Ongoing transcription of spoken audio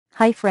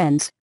Hi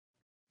friends.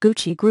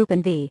 Gucci Group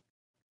and the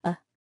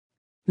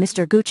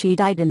Mr. Gucci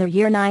died in the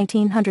year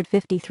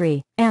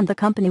 1953, and the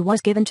company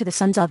was given to the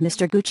sons of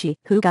Mr. Gucci,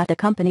 who got the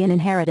company in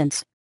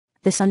inheritance.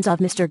 The sons of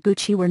Mr.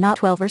 Gucci were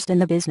not well versed in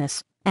the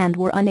business, and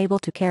were unable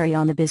to carry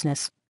on the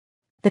business.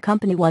 The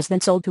company was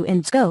then sold to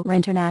Insco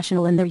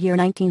International in the year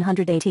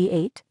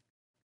 1988.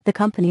 The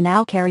company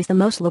now carries the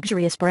most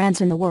luxurious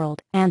brands in the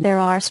world, and there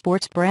are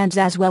sports brands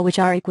as well which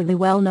are equally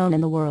well known in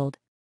the world.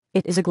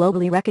 It is a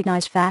globally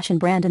recognized fashion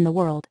brand in the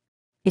world.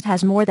 It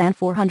has more than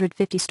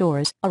 450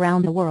 stores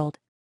around the world.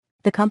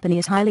 The company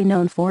is highly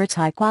known for its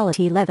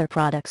high-quality leather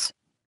products.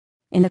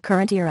 In the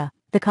current era,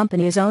 the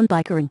company is owned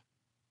by Kering.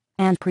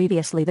 And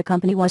previously the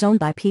company was owned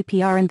by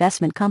PPR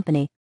Investment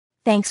Company.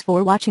 Thanks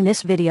for watching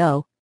this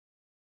video.